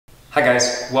Hi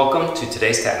guys, welcome to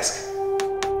today's task.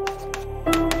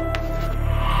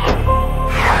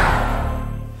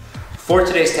 For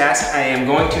today's task, I am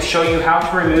going to show you how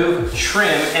to remove trim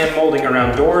and molding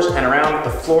around doors and around the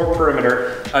floor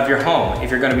perimeter of your home.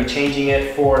 If you're going to be changing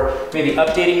it for maybe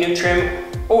updating new trim,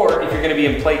 or if you're going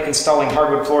to be installing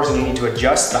hardwood floors and you need to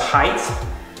adjust the height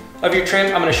of your trim,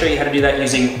 I'm going to show you how to do that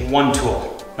using one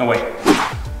tool. No, wait.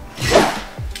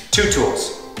 Two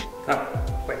tools. Oh,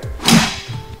 wait.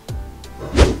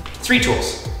 Three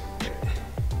tools.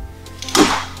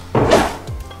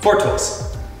 Four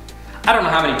tools. I don't know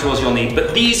how many tools you'll need,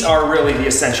 but these are really the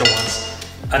essential ones.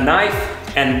 A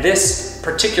knife and this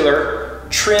particular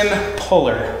trim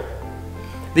puller.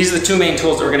 These are the two main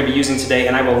tools that we're going to be using today,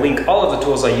 and I will link all of the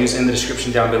tools I use in the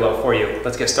description down below for you.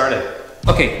 Let's get started.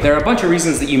 Okay, there are a bunch of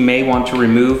reasons that you may want to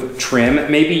remove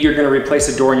trim. Maybe you're going to replace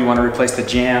a door and you want to replace the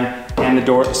jamb and the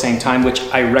door at the same time, which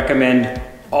I recommend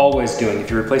always doing.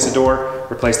 If you replace a door,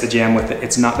 replace the jamb with it.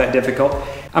 It's not that difficult.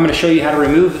 I'm going to show you how to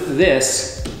remove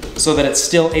this so that it's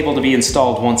still able to be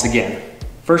installed once again.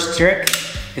 First trick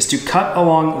is to cut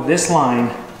along this line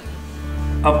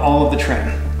of all of the trim.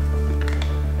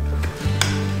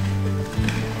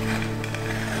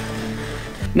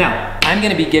 Now, I'm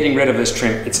gonna be getting rid of this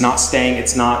trim. It's not staying,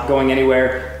 it's not going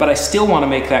anywhere, but I still wanna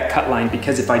make that cut line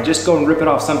because if I just go and rip it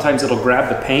off, sometimes it'll grab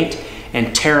the paint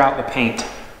and tear out the paint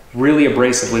really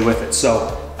abrasively with it.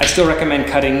 So I still recommend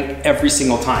cutting every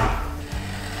single time.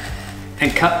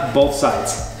 And cut both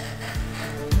sides.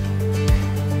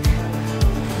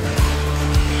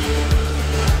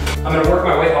 I'm gonna work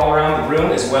my way all around the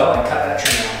room as well and cut that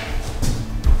trim out.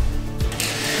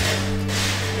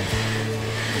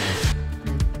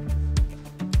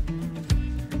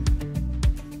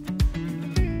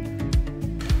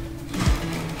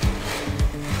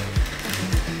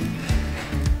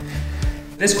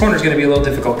 This corner is going to be a little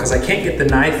difficult because I can't get the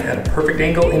knife at a perfect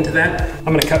angle into that. I'm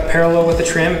going to cut parallel with the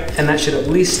trim, and that should at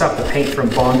least stop the paint from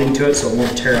bonding to it so it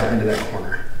won't tear out into that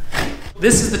corner.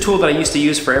 This is the tool that I used to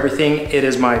use for everything. It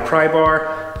is my pry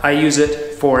bar. I use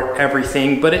it for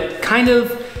everything, but it kind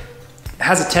of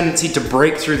has a tendency to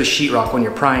break through the sheetrock when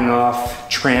you're prying off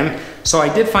trim. So I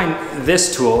did find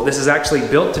this tool. This is actually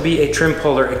built to be a trim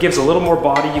puller. It gives a little more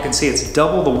body. You can see it's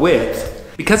double the width.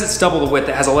 Because it's double the width,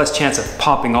 it has a less chance of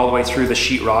popping all the way through the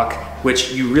sheetrock,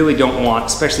 which you really don't want,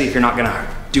 especially if you're not gonna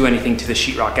do anything to the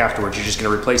sheetrock afterwards. You're just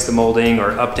gonna replace the molding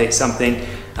or update something.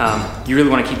 You really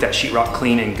wanna keep that sheetrock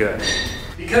clean and good.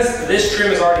 Because this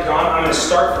trim is already gone, I'm gonna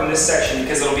start from this section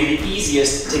because it'll be the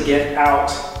easiest to get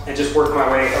out and just work my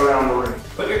way around the room.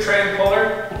 Put your trim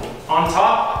puller on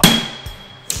top, and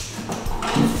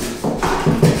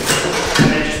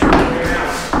then just work your way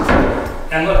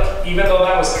around. And look, even though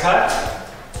that was cut,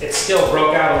 it still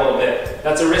broke out a little bit.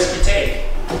 That's a risk you take,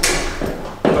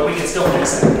 but we can still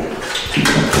fix it.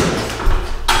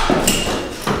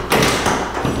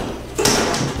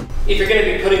 If you're gonna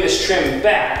be putting this trim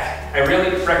back, I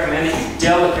really recommend that you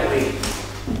delicately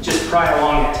just pry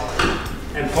along it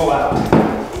and pull out.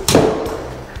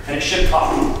 And it should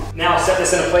pop. Now set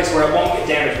this in a place where it won't get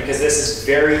damaged because this is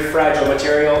very fragile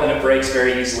material and it breaks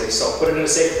very easily. So put it in a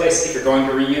safe place if you're going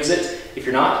to reuse it. If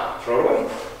you're not, throw it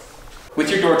away. With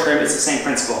your door trim, it's the same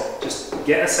principle. Just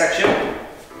get a section,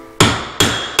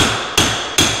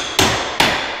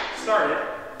 start it,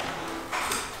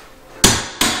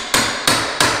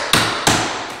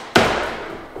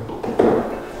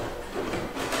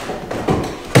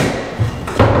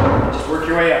 just work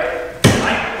your way up.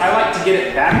 I like to get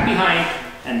it back behind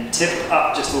and tip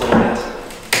up just a little bit.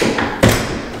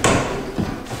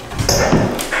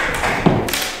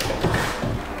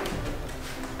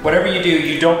 Whatever you do,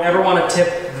 you don't ever want to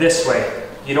tip this way.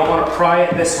 You don't want to pry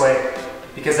it this way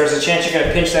because there's a chance you're going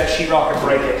to pinch that sheetrock and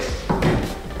break it.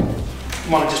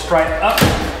 You want to just pry it up,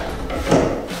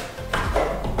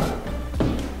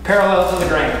 parallel to the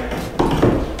grain.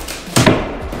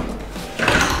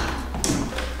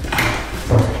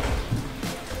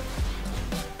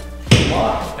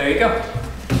 Voila, there you go.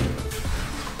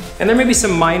 And there may be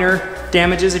some minor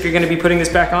damages if you're going to be putting this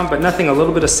back on, but nothing a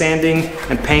little bit of sanding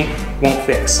and paint won't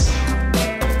fix.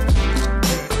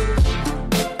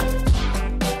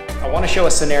 I want to show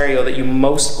a scenario that you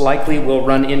most likely will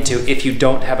run into if you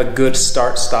don't have a good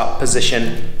start-stop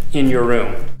position in your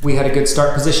room. We had a good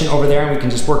start position over there and we can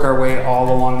just work our way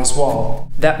all along this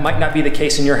wall. That might not be the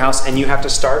case in your house and you have to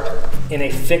start in a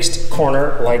fixed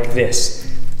corner like this.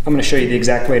 I'm going to show you the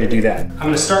exact way to do that. I'm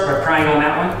going to start by prying on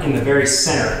that one in the very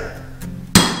center.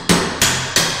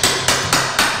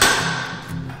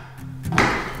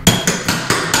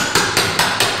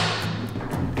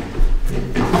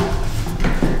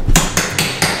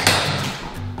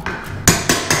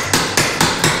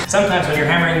 Sometimes when you're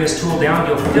hammering this tool down,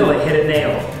 you'll feel it hit a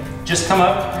nail. Just come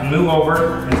up and move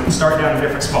over and start down a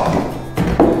different spot.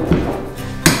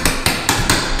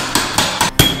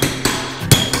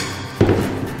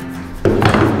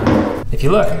 If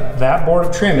you look, that board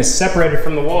of trim is separated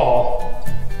from the wall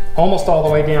almost all the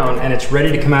way down, and it's ready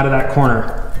to come out of that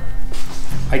corner.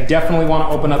 I definitely want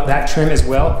to open up that trim as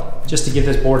well, just to give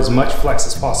this board as much flex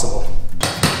as possible.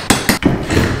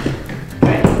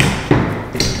 Okay.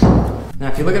 Now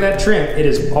if you look at that trim, it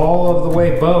is all of the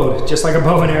way bowed, just like a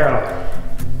bow and arrow.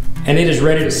 And it is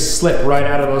ready to slip right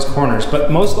out of those corners.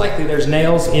 But most likely there's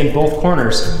nails in both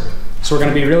corners. So we're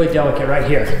gonna be really delicate right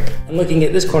here. And looking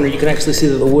at this corner, you can actually see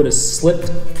that the wood has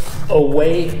slipped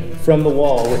away from the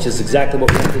wall, which is exactly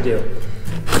what we have to do.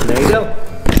 And there you go,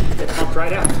 it popped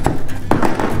right out.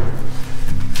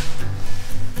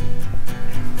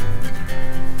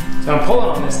 So I'm pulling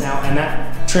on this now, and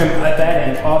that trim at that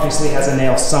end obviously has a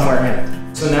nail somewhere in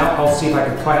it. So now I'll see if I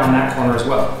can pry on that corner as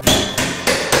well.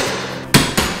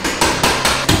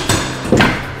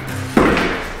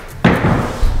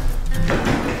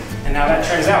 Now that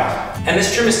trim's out. And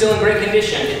this trim is still in great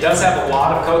condition. It does have a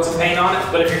lot of coats of paint on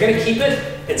it, but if you're gonna keep it,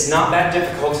 it's not that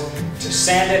difficult to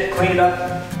sand it, clean it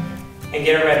up, and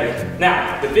get it ready.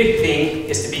 Now, the big thing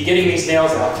is to be getting these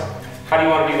nails out. How do you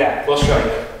wanna do that? We'll show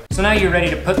you. So now you're ready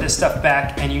to put this stuff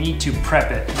back, and you need to prep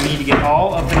it. You need to get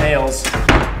all of the nails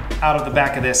out of the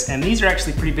back of this, and these are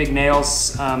actually pretty big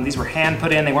nails. These were hand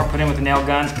put in, they weren't put in with a nail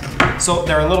gun, so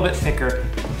they're a little bit thicker.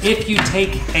 If you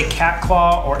take a cat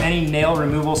claw or any nail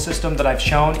removal system that I've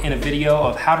shown in a video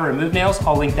of how to remove nails,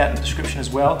 I'll link that in the description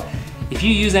as well. If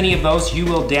you use any of those, you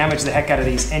will damage the heck out of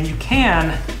these, and you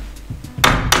can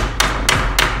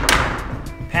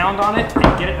pound on it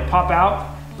and get it to pop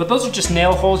out, but those are just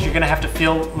nail holes you're gonna have to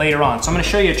fill later on. So I'm gonna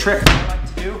show you a trick I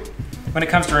like to do when it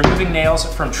comes to removing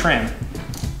nails from trim.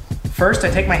 First, I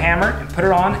take my hammer and put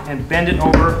it on and bend it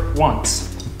over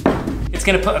once. It's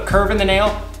gonna put a curve in the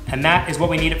nail, and that is what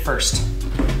we need at first.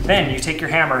 Then you take your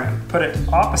hammer and put it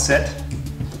opposite,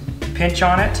 pinch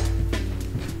on it,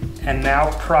 and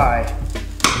now pry.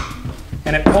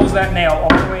 And it pulls that nail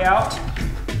all the way out.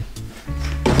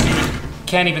 You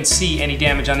can't even see any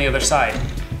damage on the other side.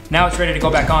 Now it's ready to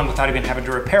go back on without even having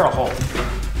to repair a hole.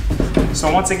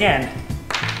 So once again,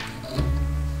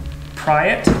 pry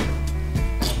it,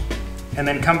 and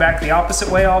then come back the opposite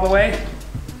way all the way.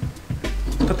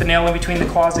 Put the nail in between the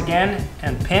claws again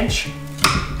and pinch,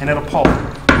 and it'll pull.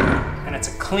 And it's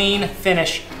a clean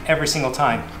finish every single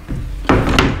time.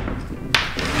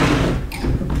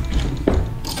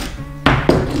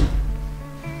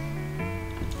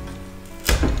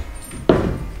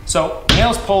 So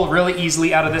nails pull really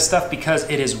easily out of this stuff because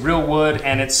it is real wood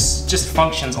and it's just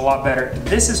functions a lot better.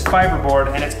 This is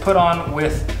fiberboard and it's put on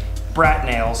with brat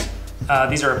nails.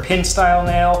 These are a pin style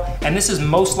nail, and this is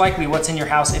most likely what's in your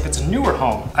house if it's a newer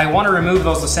home. I want to remove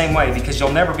those the same way because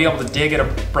you'll never be able to dig at a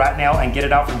brat nail and get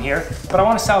it out from here, but I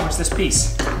want to salvage this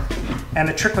piece. And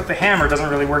the trick with the hammer doesn't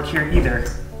really work here either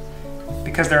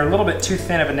because they're a little bit too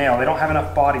thin of a nail. They don't have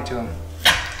enough body to them.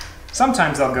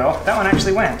 Sometimes they'll go. That one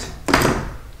actually went.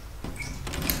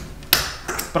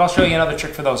 But I'll show you another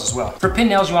trick for those as well. For pin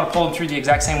nails, you want to pull them through the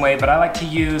exact same way, but I like to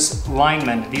use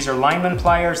linemen. These are lineman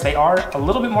pliers. They are a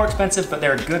little bit more expensive, but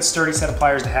they're a good sturdy set of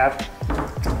pliers to have.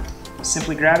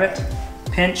 Simply grab it,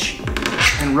 pinch,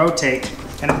 and rotate,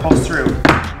 and it pulls through.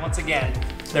 And once again,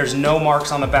 there's no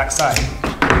marks on the back side.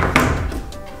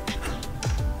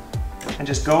 And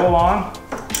just go along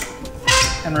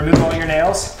and remove all your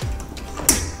nails.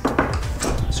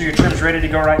 So your trim's ready to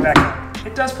go right back up.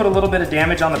 It does put a little bit of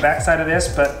damage on the back side of this,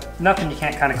 but nothing you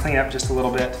can't kind of clean up just a little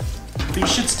bit. But you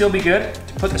should still be good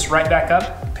to put this right back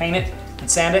up, paint it, and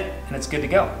sand it, and it's good to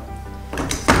go.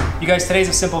 You guys, today's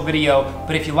a simple video,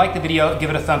 but if you like the video,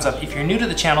 give it a thumbs up. If you're new to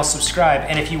the channel, subscribe.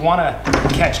 And if you want to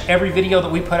catch every video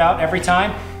that we put out every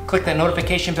time, click that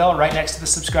notification bell right next to the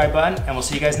subscribe button, and we'll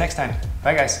see you guys next time.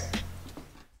 Bye, guys.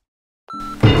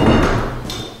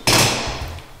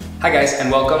 Hi, guys,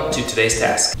 and welcome to today's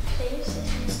task.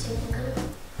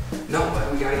 No,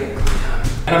 but we gotta get it cleaned up.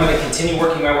 And I'm gonna continue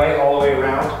working my way all the way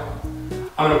around.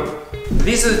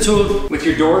 These are the tools with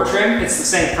your door trim. It's the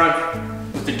same front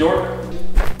with the door.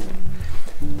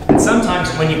 And sometimes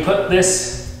when you put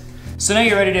this, so now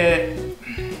you're ready to